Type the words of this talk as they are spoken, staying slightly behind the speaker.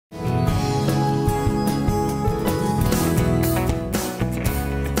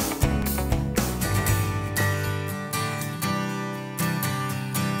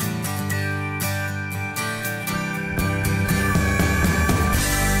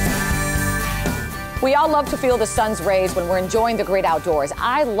We all love to feel the sun's rays when we're enjoying the great outdoors.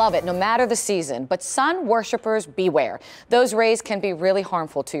 I love it no matter the season, but sun worshipers beware. Those rays can be really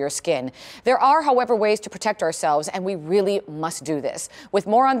harmful to your skin. There are, however, ways to protect ourselves, and we really must do this. With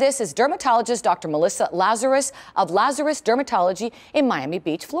more on this is dermatologist Dr. Melissa Lazarus of Lazarus Dermatology in Miami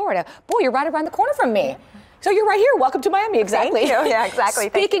Beach, Florida. Boy, you're right around the corner from me. So you're right here. Welcome to Miami. Exactly. Thank you. Yeah, exactly.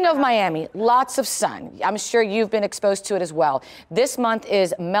 Speaking of Miami, lots of sun. I'm sure you've been exposed to it as well. This month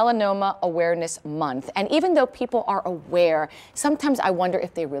is Melanoma Awareness Month. And even though people are aware, sometimes I wonder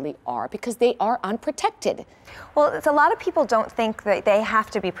if they really are, because they are unprotected. Well, it's a lot of people don't think that they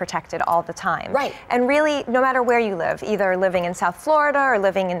have to be protected all the time. Right. And really, no matter where you live, either living in South Florida or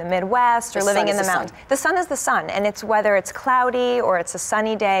living in the Midwest or living in the mountains, the sun is the sun. And it's whether it's cloudy or it's a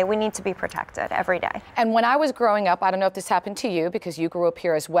sunny day, we need to be protected every day. And when I was growing up, I don't know if this happened to you because you grew up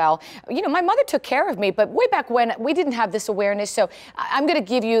here as well. You know, my mother took care of me, but way back when we didn't have this awareness. So I'm going to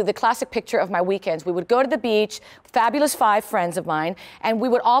give you the classic picture of my weekends. We would go to the beach, fabulous 5 friends of mine, and we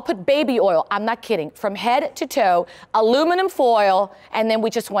would all put baby oil, I'm not kidding, from head to toe, aluminum foil, and then we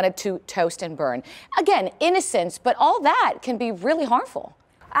just wanted to toast and burn. Again, innocence, but all that can be really harmful.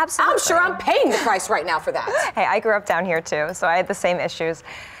 Absolutely. I'm sure I'm paying the price right now for that. Hey, I grew up down here too, so I had the same issues.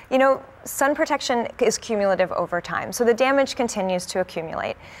 You know, sun protection is cumulative over time, so the damage continues to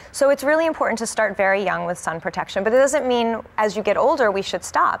accumulate. So it's really important to start very young with sun protection, but it doesn't mean as you get older we should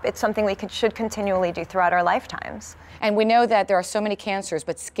stop. It's something we should continually do throughout our lifetimes. And we know that there are so many cancers,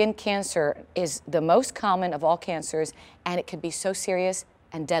 but skin cancer is the most common of all cancers, and it can be so serious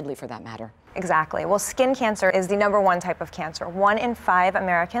and deadly for that matter. Exactly. Well, skin cancer is the #1 type of cancer. 1 in 5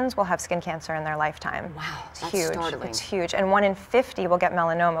 Americans will have skin cancer in their lifetime. Wow, it's that's huge. startling. It's huge. And 1 in 50 will get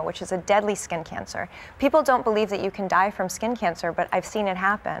melanoma, which is a deadly skin cancer. People don't believe that you can die from skin cancer, but I've seen it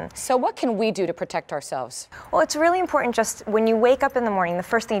happen. So what can we do to protect ourselves? Well, it's really important just when you wake up in the morning, the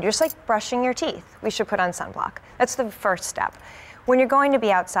first thing you do, just like brushing your teeth, we should put on sunblock. That's the first step. When you're going to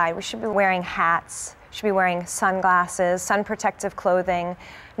be outside, we should be wearing hats, should be wearing sunglasses, sun protective clothing,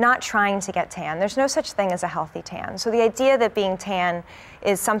 not trying to get tan. There's no such thing as a healthy tan. So the idea that being tan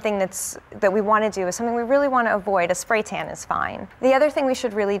is something that we want to do is something we really want to avoid. A spray tan is fine. The other thing we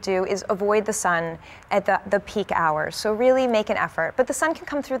should really do is avoid the sun at the peak hours. So really make an effort. But the sun can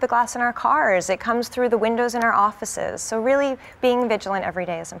come through the glass in our cars. It comes through the windows in our offices. So really being vigilant every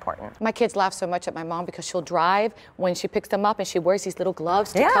day is important. My kids laugh so much at my mom because she'll drive when she picks them up and she wears these little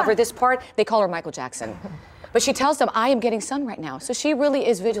gloves to cover this part. They call her Michael Jackson. But she tells them, I am getting sun right now. So she really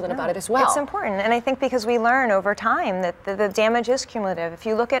is vigilant about it as well. It's important. And I think because we learn over time that the damage is cumulative. If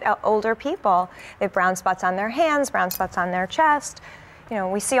you look at older people, they have brown spots on their hands, brown spots on their chest. You know,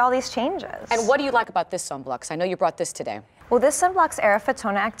 we see all these changes. And what do you like about this sunblock? 'Cause I know you brought this today. Well, this sunblock's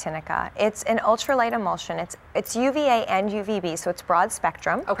Eryfotona Actinicia. It's an ultralight emulsion. It's UVA and UVB, so it's broad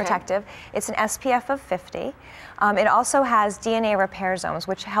spectrum, protective. It's an SPF of 50. It also has DNA repair zones,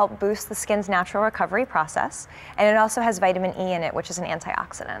 which help boost the skin's natural recovery process. And it also has vitamin E in it, which is an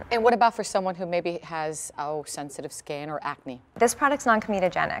antioxidant. And what about for someone who maybe has, sensitive skin or acne? This product's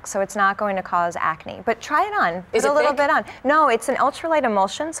non-comedogenic, so it's not going to cause acne. But try it on. Is it Put a little thick? bit on. No, it's an ultralight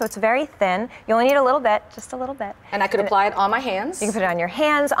emulsion, so it's very thin. You only need a little bit, just a little bit. And I could apply it on my hands? You can put it on your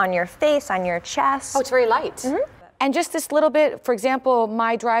hands, on your face, on your chest. Oh, it's very light. And just this little bit, for example,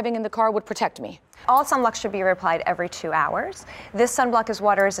 my driving in the car would protect me. All sunblock should be reapplied every 2 hours. This sunblock is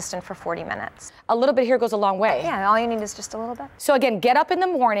water resistant for 40 minutes. A little bit here goes a long way. Yeah, all you need is just a little bit. So again, get up in the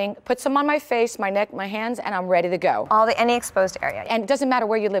morning, put some on my face, my neck, my hands, and I'm ready to go. Any exposed area. And it doesn't matter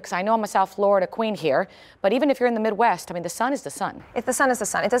where you live, because I know I'm a South Florida queen here, but even if you're in the Midwest, I mean, the sun is the sun. If the sun is the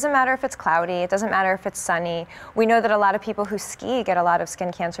sun. It doesn't matter if it's cloudy, it doesn't matter if it's sunny. We know that a lot of people who ski get a lot of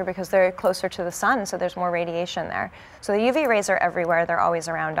skin cancer because they're closer to the sun, so there's more radiation there. So the UV rays are everywhere, they're always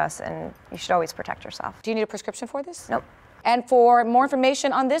around us, and you should always protect yourself. Do you need a prescription for this? Nope. And for more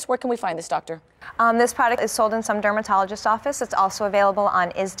information on this, where can we find this, doctor? This product is sold in some dermatologist office. It's also available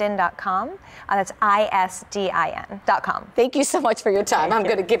on ISDIN.com. That's ISDIN.com. Thank you so much for your time. I'm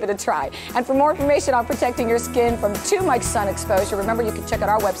going to give it a try. And for more information on protecting your skin from too much sun exposure, remember you can check out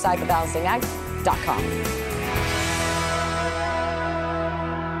our website, thebalancingAct.com.